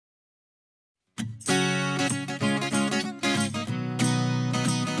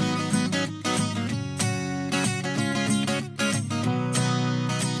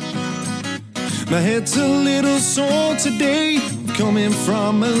My head's a little sore today, coming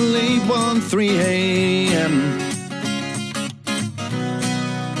from a late 1:03 a.m.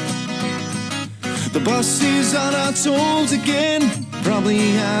 The bus is on our toes again,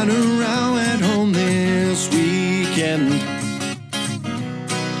 probably had a row at home this weekend.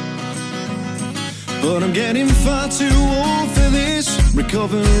 But I'm getting far too old for this,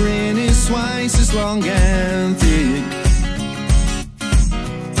 recovering is twice as long and thick.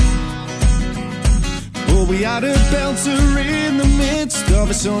 But we had a belter in the midst of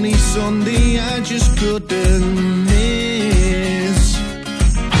a sunny Sunday I just couldn't miss.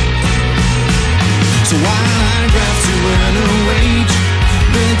 So while I graft to earn a wage,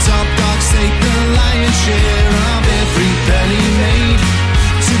 the top dogs take the lion's share of every penny made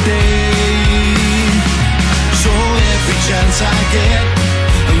today. So every chance I get,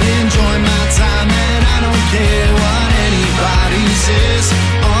 I'll enjoy my time and I don't care what anybody says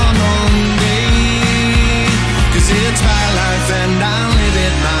on Monday. 'Cause it's my life and I'll live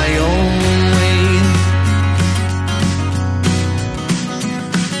it my own way.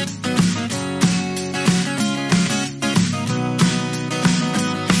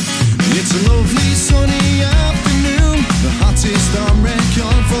 It's a lovely sunny afternoon, the hottest on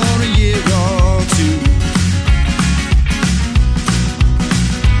record for a year or two.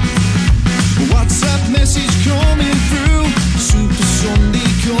 WhatsApp message coming through, Super Sunday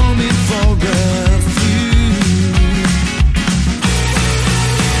coming for a few.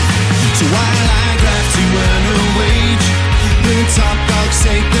 So while I graft to earn a wage, the top dogs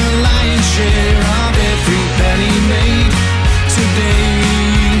take the lion's share of every penny made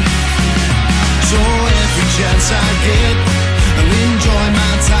today. So every chance I get, I'll enjoy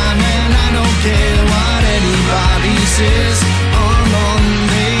my time and I don't care what anybody says on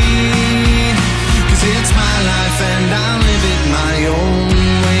Monday. 'Cause it's my life and I'll live it my own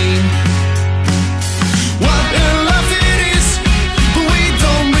way. What a life it is, but we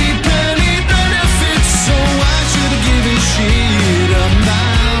don't reap any benefits, so why should I give a shit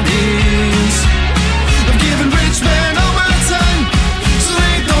about this? I've given rich men all my time, so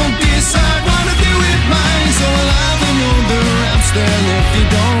they don't decide what to do with mine. So I'll have another Amstel if you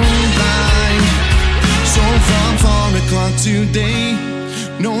don't mind. So from 4 o'clock today,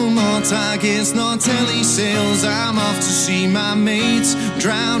 no more targets, no telesales, I'm off to see my mates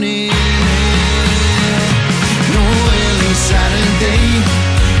drowning. No early Saturday,